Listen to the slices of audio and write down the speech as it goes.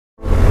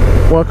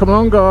Welcome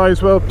along,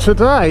 guys. Well,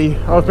 today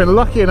I've been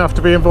lucky enough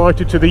to be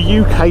invited to the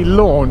UK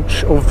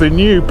launch of the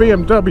new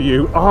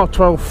BMW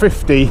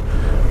R1250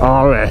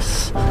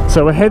 RS.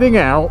 So we're heading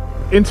out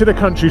into the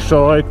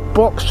countryside,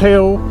 Box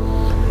Hill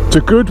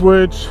to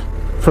Goodwood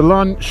for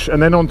lunch, and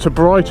then on to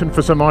Brighton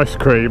for some ice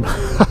cream.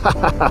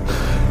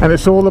 And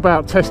it's all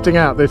about testing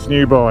out this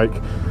new bike.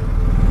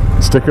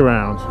 Stick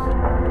around.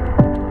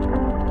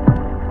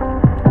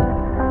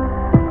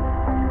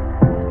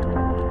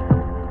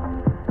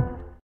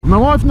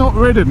 Now, I've not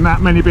ridden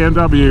that many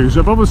BMWs.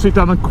 I've obviously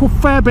done a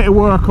fair bit of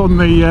work on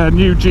the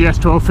new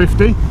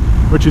GS1250,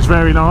 which is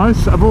very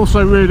nice. I've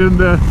also ridden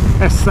the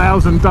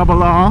S1000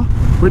 RR,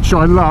 which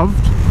I loved.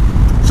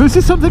 So this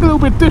is something a little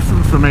bit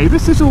different for me.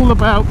 This is all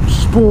about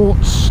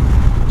sports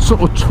sort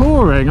of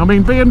touring. I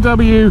mean,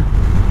 BMW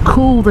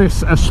call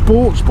this a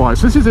sports bike.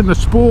 So this is in the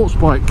sports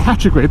bike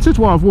category. This is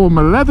why I've worn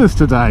my leathers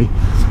today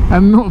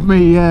and not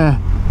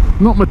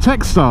my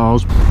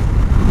textiles.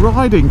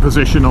 Riding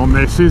position on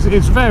this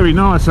is very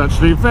nice,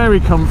 actually, very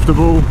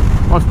comfortable.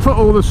 I've put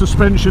all the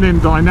suspension in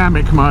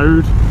dynamic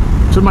mode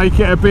to make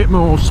it a bit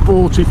more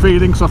sporty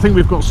feeling, because I think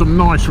we've got some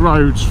nice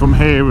roads from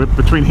here,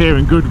 between here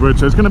and Goodwood,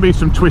 so there's going to be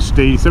some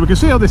twisty, so we can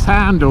see how this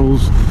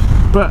handles.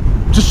 But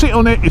to sit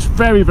on it, it's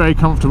very, very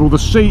comfortable. The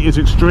seat is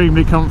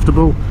extremely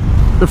comfortable.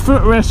 The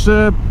footrests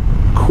are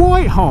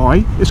quite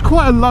high. It's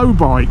quite a low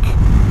bike.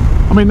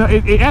 I mean,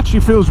 it actually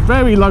feels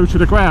very low to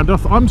the ground.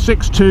 I'm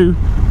 6'2",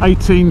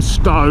 18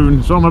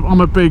 stone, so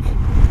I'm a big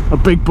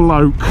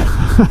bloke.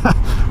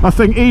 I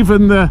think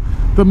even the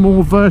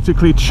more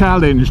vertically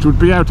challenged would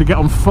be able to get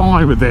on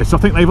fine with this. I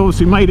think they've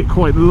obviously made it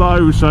quite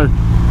low, so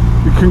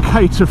you can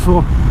cater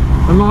for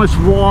a nice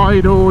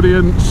wide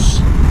audience.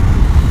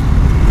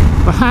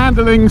 The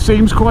handling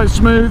seems quite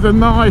smooth and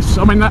nice.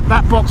 I mean,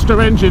 that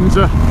Boxster engine's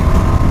a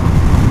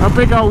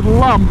big old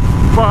lump,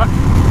 but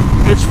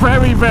it's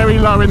very, very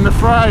low in the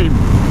frame.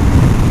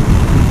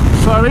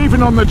 So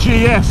even on the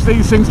GS,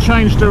 these things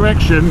change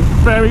direction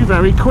very,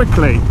 very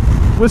quickly.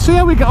 We'll see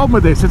how we get on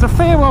with this. It's a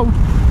fair old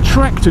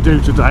trek to do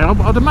today.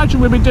 I'd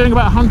imagine we'll be doing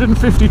about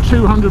 150,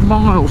 200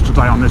 miles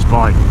today on this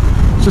bike.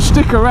 So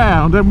stick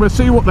around and we'll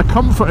see what the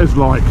comfort is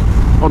like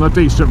on a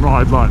decent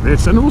ride like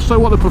this, and also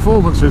what the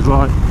performance is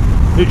like.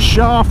 It's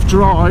shaft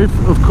drive,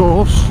 of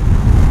course,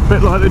 a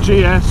bit like the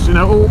GS. You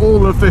know,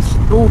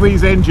 all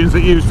these engines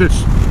that use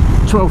this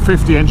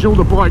 1250 engine, all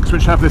the bikes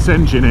which have this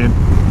engine in,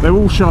 they're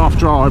all shaft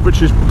drive,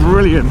 which is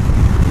brilliant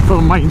from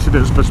a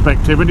maintenance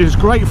perspective, and it's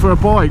great for a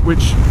bike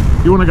which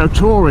you want to go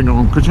touring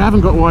on, because you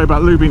haven't got to worry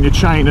about lubing your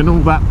chain and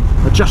all that,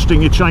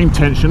 adjusting your chain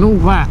tension, all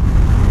that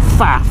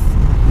faff.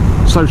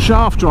 So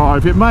shaft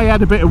drive, it may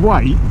add a bit of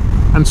weight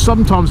and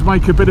sometimes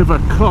make a bit of a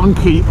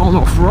clunky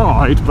on-off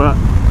ride, but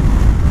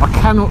I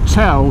cannot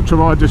tell to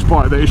ride this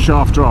bike that is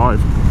shaft drive.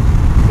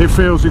 It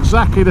feels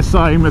exactly the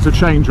same as a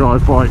chain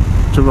drive bike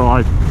to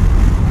ride.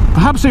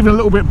 Perhaps even a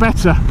little bit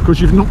better,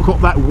 because you've not got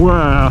that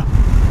whir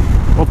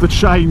of the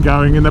chain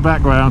going in the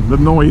background, the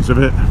noise of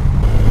it.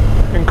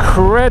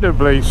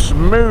 Incredibly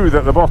smooth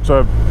at the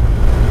bottom.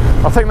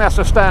 I think that's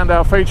a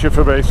standout feature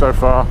for me so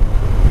far.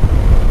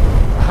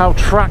 How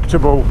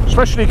tractable,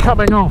 especially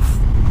coming off,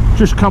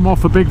 just come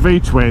off a big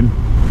V-twin.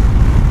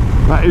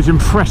 That is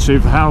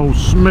impressive how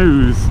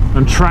smooth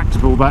and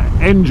tractable that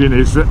engine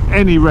is at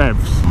any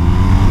revs.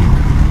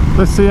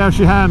 Let's see how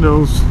she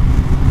handles.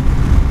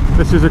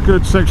 This is a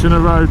good section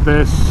of road,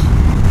 this.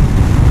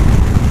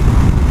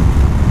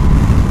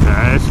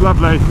 Yeah, it's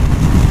lovely.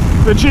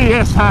 The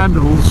GS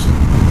handles.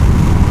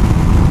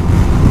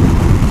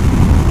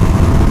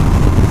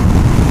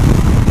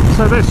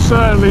 So this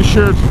certainly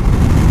should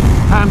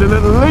handle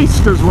at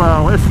least as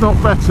well, if not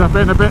better,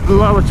 being a bit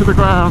lower to the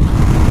ground.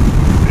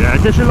 Yeah,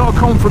 it gives you a lot of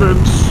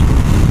confidence.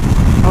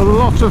 A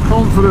lot of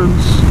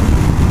confidence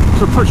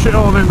to push it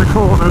on in the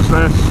corners,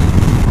 this.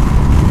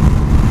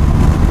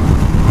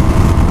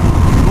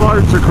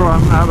 Loads of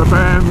grunt out of the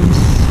bends,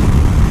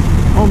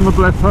 on the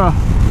blipper,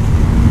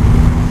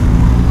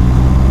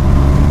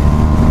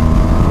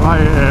 lay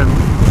it in.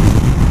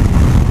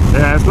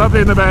 Yeah, it's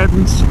lovely in the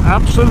bends,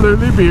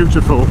 absolutely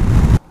beautiful.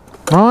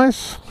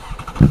 Nice,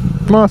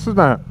 nice, isn't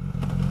it?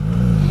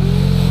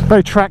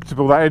 Very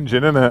tractable, that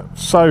engine, isn't it?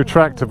 So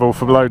tractable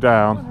from low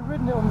down. I've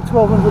ridden it on the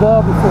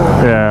 1200R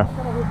before. Yeah.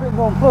 Kind of a bit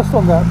nonplussed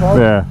on that bike.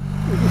 Yeah.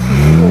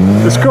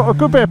 It's got a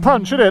good bit of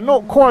punch, isn't it?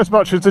 Not quite as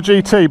much as the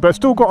GT, but it's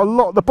still got a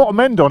lot. The bottom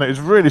end on it is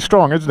really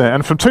strong, isn't it?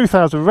 And from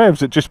 2,000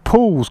 revs, it just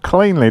pulls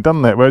cleanly,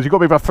 doesn't it? Whereas you've got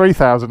to be about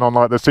 3,000 on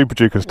like the Super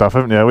Duke and stuff,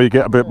 haven't you? Where you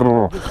get a bit.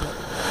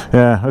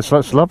 Yeah, it's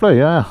lovely.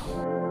 Yeah.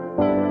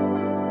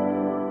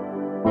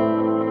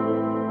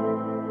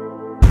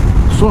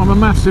 So I'm a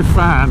massive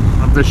fan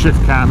of the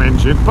shift cam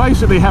engine.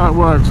 Basically, how it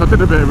works, I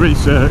did a bit of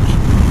research.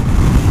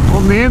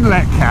 On the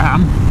inlet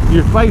cam,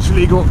 you've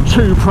basically got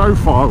two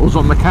profiles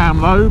on the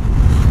cam lobe.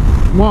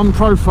 One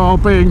profile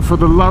being for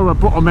the lower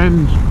bottom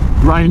end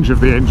range of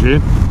the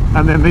engine,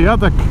 and then the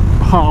other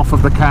half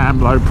of the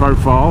cam lobe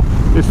profile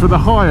is for the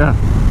higher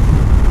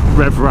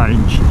rev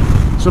range.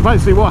 So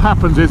basically what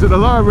happens is at the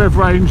lower rev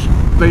range,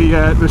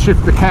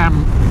 the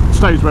cam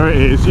stays where it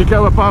is. You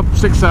go above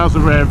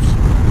 6,000 revs,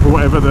 or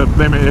whatever the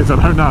limit is, I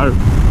don't know,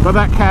 but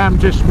that cam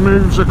just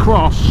moves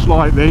across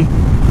slightly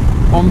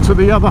onto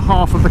the other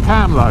half of the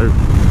cam lobe.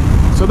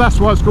 So that's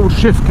why it's called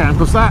shift cam,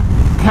 because that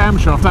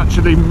camshaft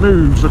actually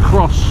moves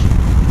across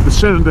the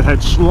cylinder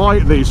head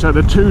slightly, so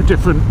the two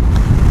different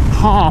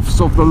halves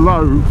of the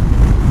lobe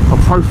are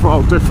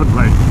profiled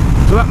differently.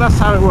 So that's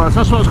how it works.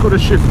 That's why it's called a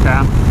shift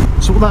cam.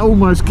 So what that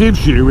almost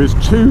gives you is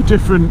two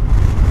different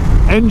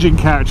engine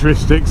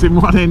characteristics in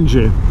one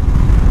engine.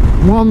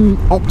 One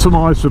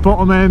optimised for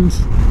bottom end,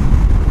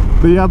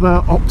 the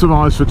other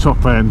optimised for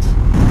top end.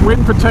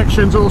 Wind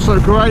protection's also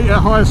great at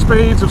higher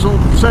speeds of sort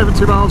of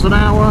 70 miles an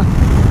hour.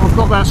 I've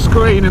got that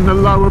screen in the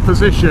lower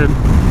position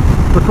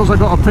because I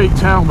got a peaked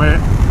helmet.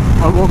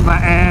 I want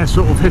that air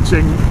sort of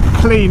hitting,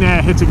 clean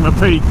air hitting my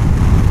peak.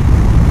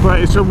 But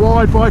it's a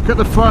wide bike at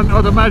the front.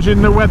 I'd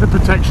imagine the weather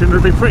protection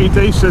would be pretty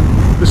decent.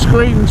 The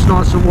screen's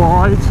nice and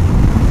wide.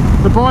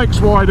 The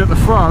bike's wide at the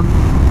front.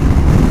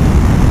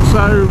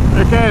 So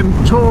again,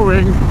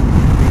 touring,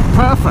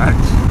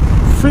 perfect.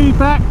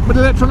 Feedback with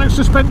electronic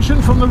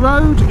suspension from the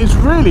road is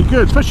really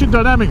good, especially in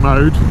dynamic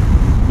mode.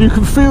 You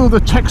can feel the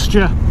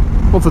texture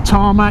of the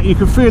tarmac, you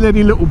can feel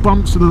any little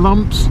bumps and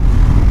lumps.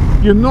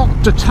 You're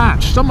not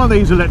detached. Some of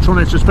these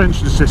electronic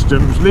suspension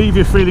systems leave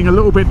you feeling a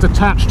little bit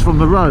detached from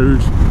the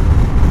road.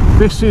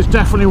 This is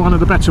definitely one of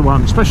the better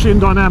ones, especially in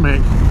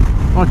dynamic.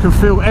 I can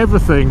feel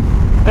everything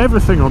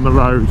on the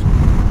road,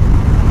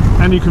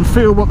 and you can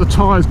feel what the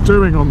tyre's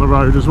doing on the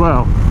road as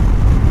well,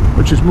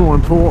 which is more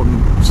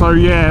important. So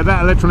yeah,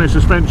 that electronic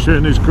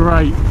suspension is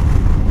great.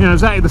 You know,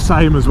 exactly the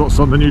same as what's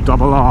on the new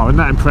R, and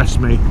that impressed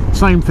me.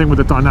 Same thing with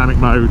the dynamic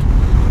mode.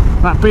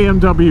 That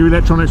BMW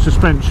electronic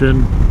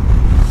suspension,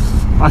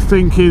 I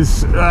think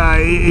is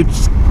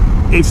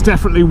it's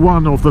definitely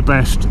one of the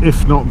best,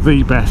 if not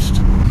the best.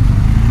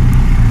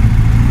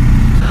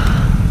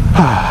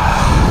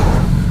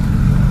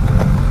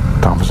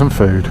 Time for some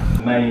food.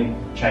 The main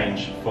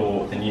change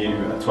for the new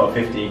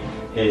 1250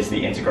 is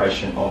the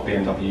integration of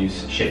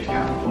BMW's shift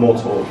cam, more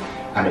torque,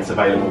 and it's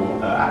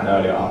available at an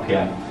earlier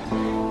RPM.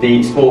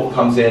 The Sport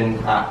comes in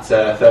at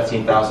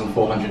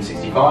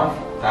 13,465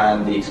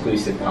 and the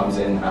Exclusive comes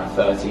in at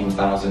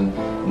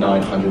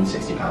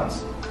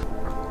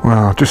 £13,960.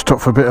 Well, just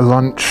stopped for a bit of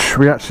lunch.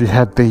 We actually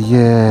had the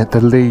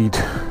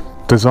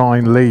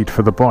design lead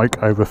for the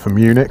bike over from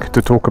Munich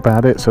to talk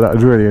about it, so that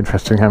was really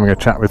interesting having a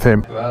chat with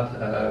him.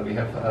 Well, we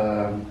have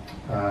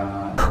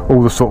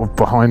all the sort of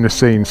behind the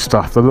scenes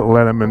stuff, the little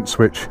elements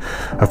which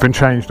have been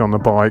changed on the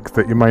bike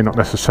that you may not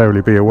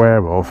necessarily be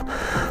aware of.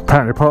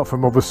 Apparently, apart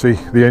from obviously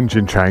the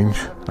engine change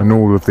and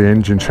all of the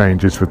engine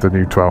changes with the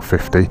new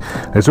 1250,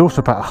 there's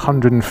also about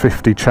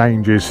 150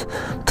 changes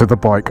to the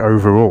bike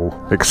overall,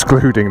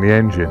 excluding the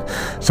engine.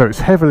 So it's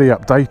heavily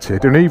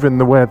updated, and even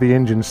where the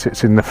engine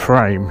sits in the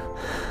frame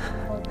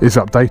is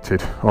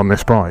updated on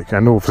this bike,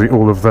 and obviously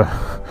all of the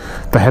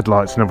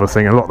headlights and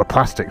everything. A lot of the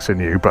plastics are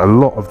new, but a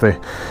lot of the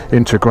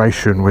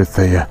integration with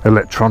the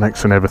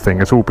electronics and everything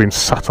has all been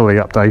subtly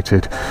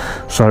updated.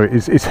 So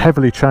it's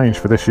heavily changed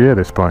for this year,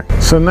 this bike.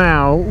 So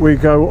now we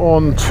go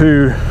on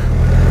to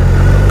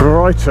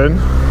Brighton.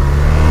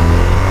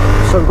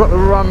 So we've got the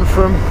run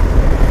from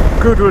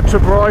Goodwood to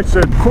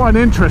Brighton. Quite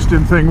an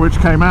interesting thing which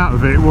came out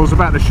of it was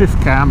about the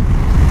shift cam.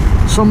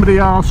 Somebody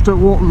asked at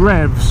what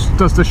revs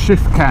does the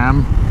shift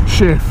cam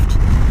shift,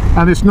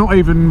 and it's not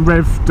even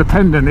rev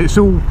dependent. It's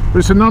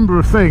a number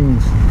of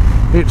things.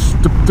 It's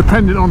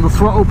dependent on the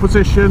throttle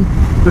position,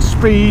 the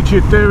speed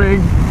you're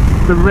doing,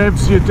 the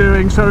revs you're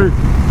doing. So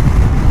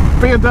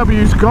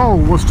BMW's goal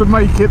was to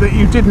make it that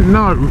you didn't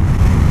know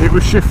it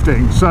was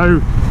shifting.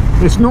 So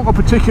it's not a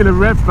particular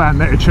rev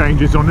band that it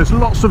changes on. There's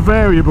lots of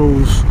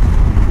variables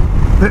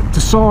that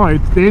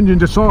the engine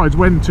decides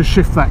when to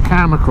shift that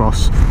cam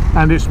across,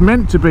 and it's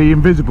meant to be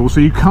invisible, so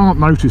you can't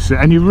notice it,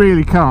 and you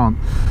really can't.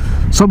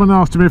 Someone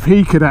asked him if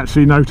he could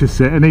actually notice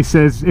it, and he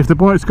says if the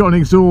bike's got an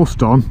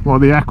exhaust on, or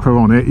the Acra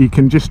on it, he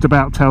can just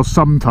about tell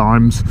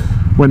sometimes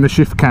when the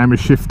shift cam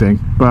is shifting.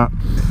 But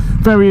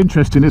very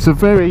interesting. It's a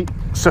very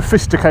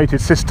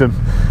sophisticated system.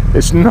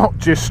 It's not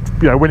just,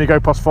 you know, when you go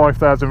past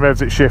 5,000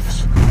 revs it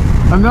shifts.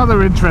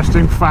 Another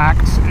interesting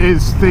fact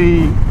is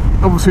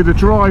obviously the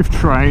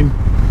drivetrain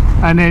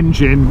and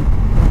engine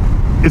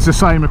is the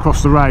same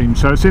across the range.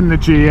 So it's in the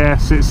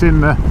GS, it's in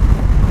the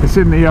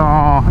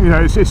R, you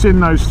know, it's in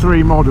those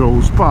three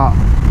models. But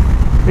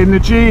in the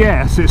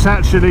GS, it's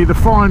actually, the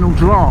final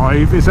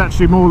drive is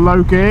actually more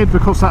low geared,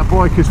 because that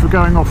bike is for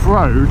going off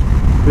road.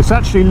 It's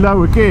actually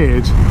lower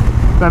geared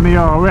than the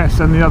RS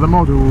and the other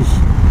models.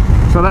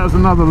 So that was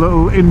another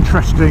little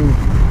interesting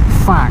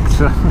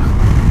fact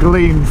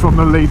gleaned from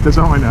the lead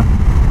designer.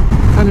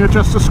 Can you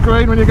adjust the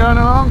screen when you're going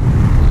along?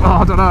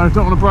 Oh, I don't know,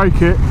 don't want to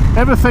break it.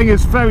 Everything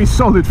is very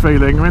solid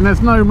feeling. I mean,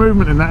 there's no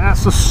movement in that.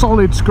 That's a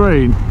solid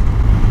screen.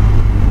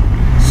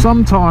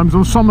 Sometimes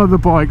on some of the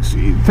bikes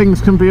things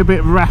can be a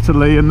bit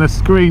rattly and the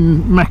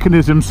screen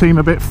mechanisms seem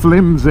a bit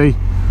flimsy.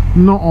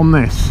 Not on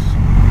this.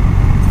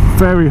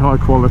 Very high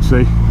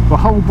quality. The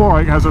whole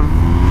bike has a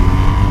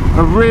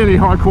really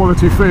high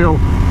quality feel.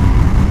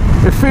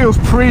 It feels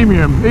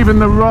premium. Even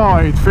the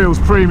ride feels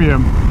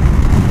premium.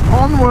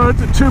 Onward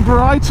to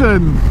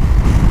Brighton.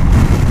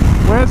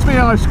 Where's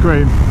my ice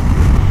cream?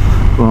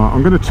 Right,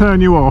 I'm going to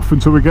turn you off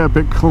until we get a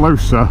bit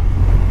closer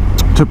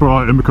to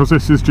Brighton, because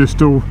this is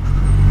just all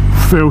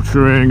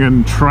filtering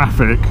and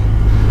traffic,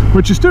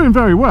 which is doing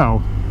very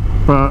well,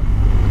 but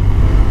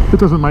it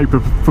doesn't make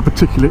for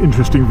particularly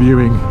interesting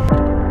viewing.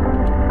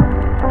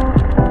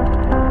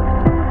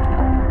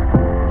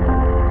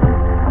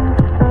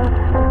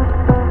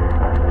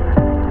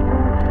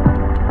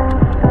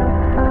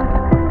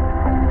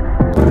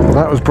 Well,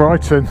 that was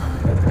Brighton.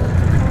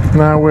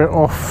 Now we're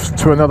off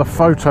to another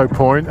photo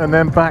point and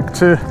then back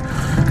to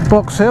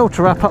Box Hill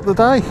to wrap up the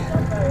day.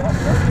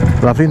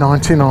 Lovely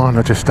 99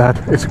 I just had.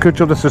 It's a good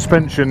job the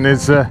suspension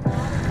is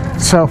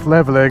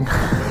self-levelling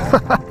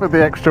for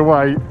the extra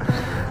weight.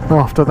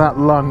 After that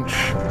lunch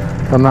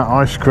and that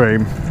ice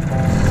cream,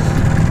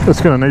 it's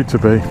going to need to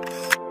be.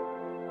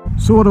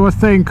 So what do I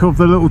think of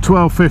the little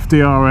 1250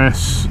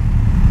 RS,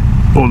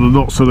 or the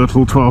not so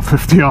little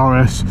 1250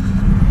 RS?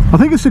 I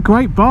think it's a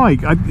great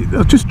bike. I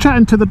was just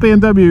chatting to the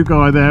BMW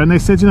guy there, and they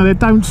said, you know, they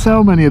don't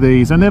sell many of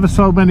these. They never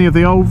sold many of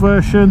the old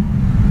version.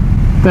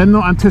 They're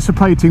not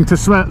anticipating to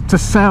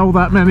sell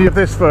that many of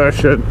this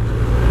version,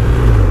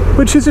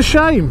 which is a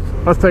shame.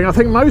 I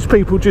think most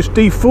people just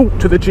default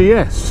to the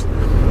GS.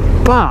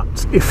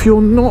 But if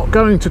you're not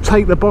going to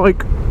take the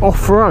bike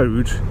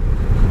off-road,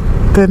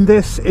 then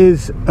this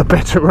is a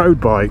better road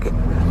bike.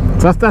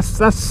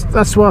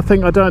 That's why I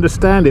think I don't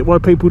understand it, why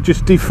people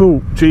just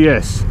default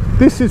GS.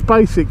 This is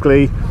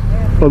basically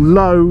a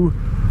low,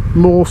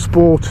 more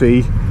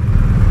sporty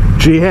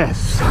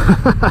GS.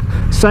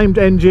 Same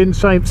engine,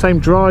 same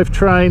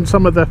drivetrain.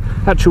 Some of the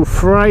actual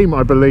frame,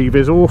 I believe,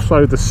 is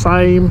also the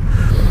same.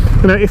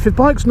 You know, if the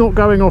bike's not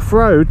going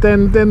off-road,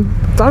 then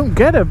don't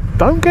get a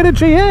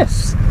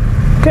GS.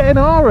 Get an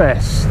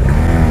RS.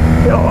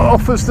 It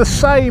offers the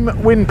same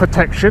wind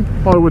protection,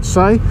 I would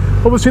say.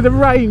 Obviously the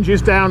range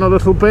is down a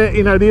little bit.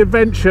 You know, the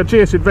Adventure,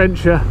 GS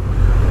Adventure,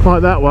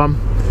 like that one,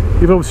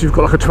 you've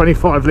got like a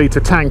 25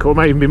 litre tank, or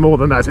maybe more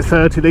than that. It's a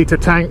 30 litre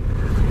tank.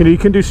 You know, you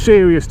can do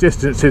serious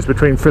distances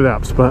between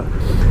fill-ups, but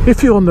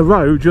if you're on the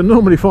road, you'll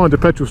normally find a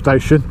petrol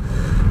station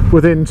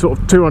within sort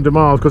of 200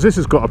 miles, because this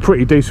has got a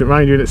pretty decent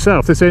range in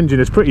itself. This engine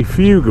is pretty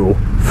frugal.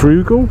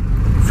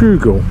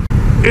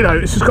 You know,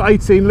 it's just got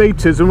 18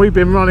 litres, and we've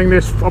been running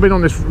this, I've been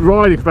on this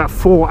riding for about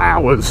 4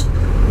 hours,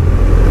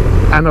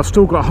 and I've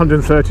still got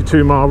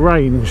 132 mile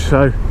range,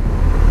 so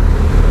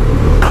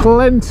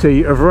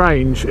plenty of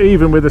range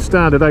even with a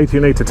standard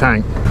 18 litre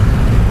tank.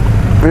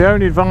 The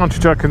only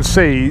advantage I can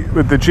see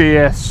with the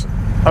GS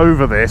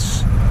over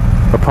this,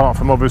 apart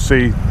from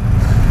obviously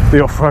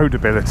the off-road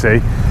ability,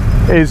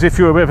 is if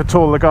you're a bit of a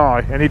taller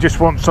guy and you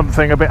just want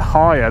something a bit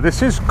higher.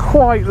 This is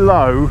quite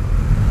low,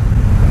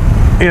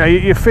 you know,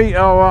 your feet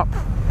are up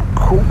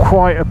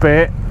quite a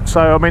bit,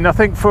 so I mean, I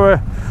think for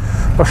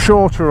a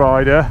shorter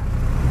rider,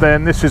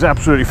 then this is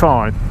absolutely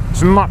fine.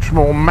 It's much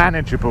more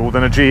manageable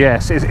than a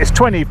GS. It's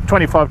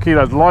 25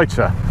 kilos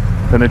lighter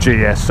than a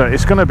GS, so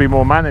it's going to be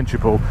more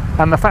manageable,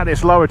 and the fact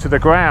it's lower to the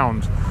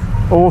ground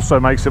also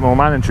makes it more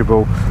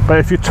manageable. But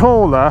if you're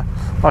taller,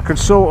 I can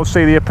sort of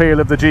see the appeal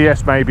of the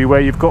GS, maybe, where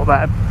you've got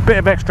that bit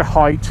of extra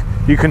height,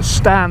 you can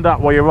stand up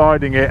while you're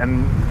riding it,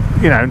 and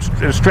you know,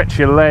 and stretch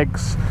your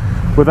legs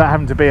without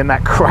having to be in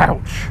that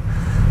crouch.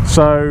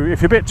 So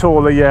if you're a bit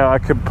taller, yeah, I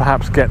could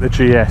perhaps get the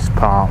GS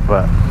part,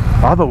 but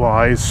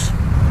otherwise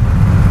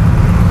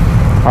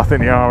I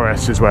think the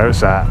RS is where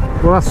it's at.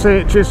 Well, that's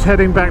it, just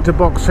heading back to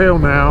Box Hill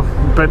now.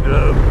 Spent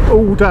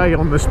all day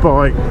on this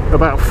bike,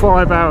 about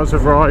 5 hours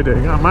of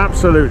riding. I'm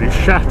absolutely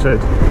shattered,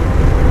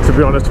 to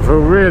be honest. I feel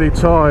really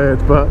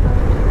tired, but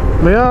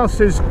my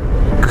arse is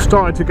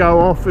starting to go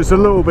off. It's a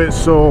little bit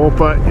sore,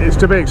 but it's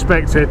to be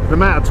expected, the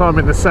amount of time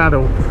in the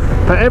saddle.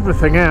 But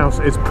everything else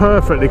is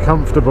perfectly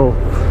comfortable.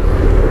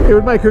 It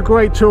would make a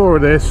great tour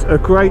of this, a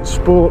great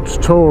sports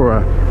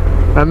tourer,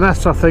 and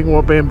that's, I think,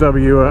 what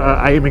BMW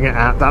are aiming it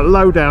at. That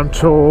low down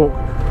torque,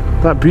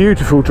 that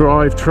beautiful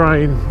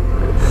drivetrain.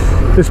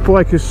 This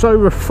bike is so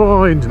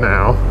refined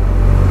now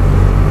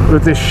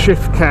with this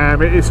shift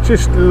cam. It's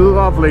just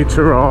lovely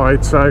to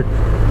ride. So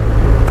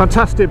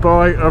fantastic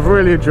bike, I've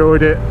really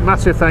enjoyed it.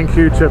 Massive thank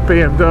you to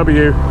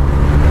BMW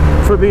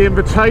for the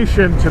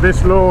invitation to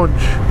this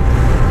launch.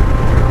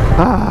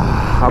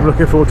 I'm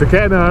looking forward to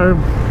getting home,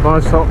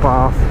 nice hot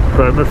bath,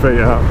 burn my feet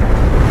up.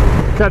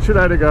 Catch you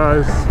later,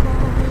 guys.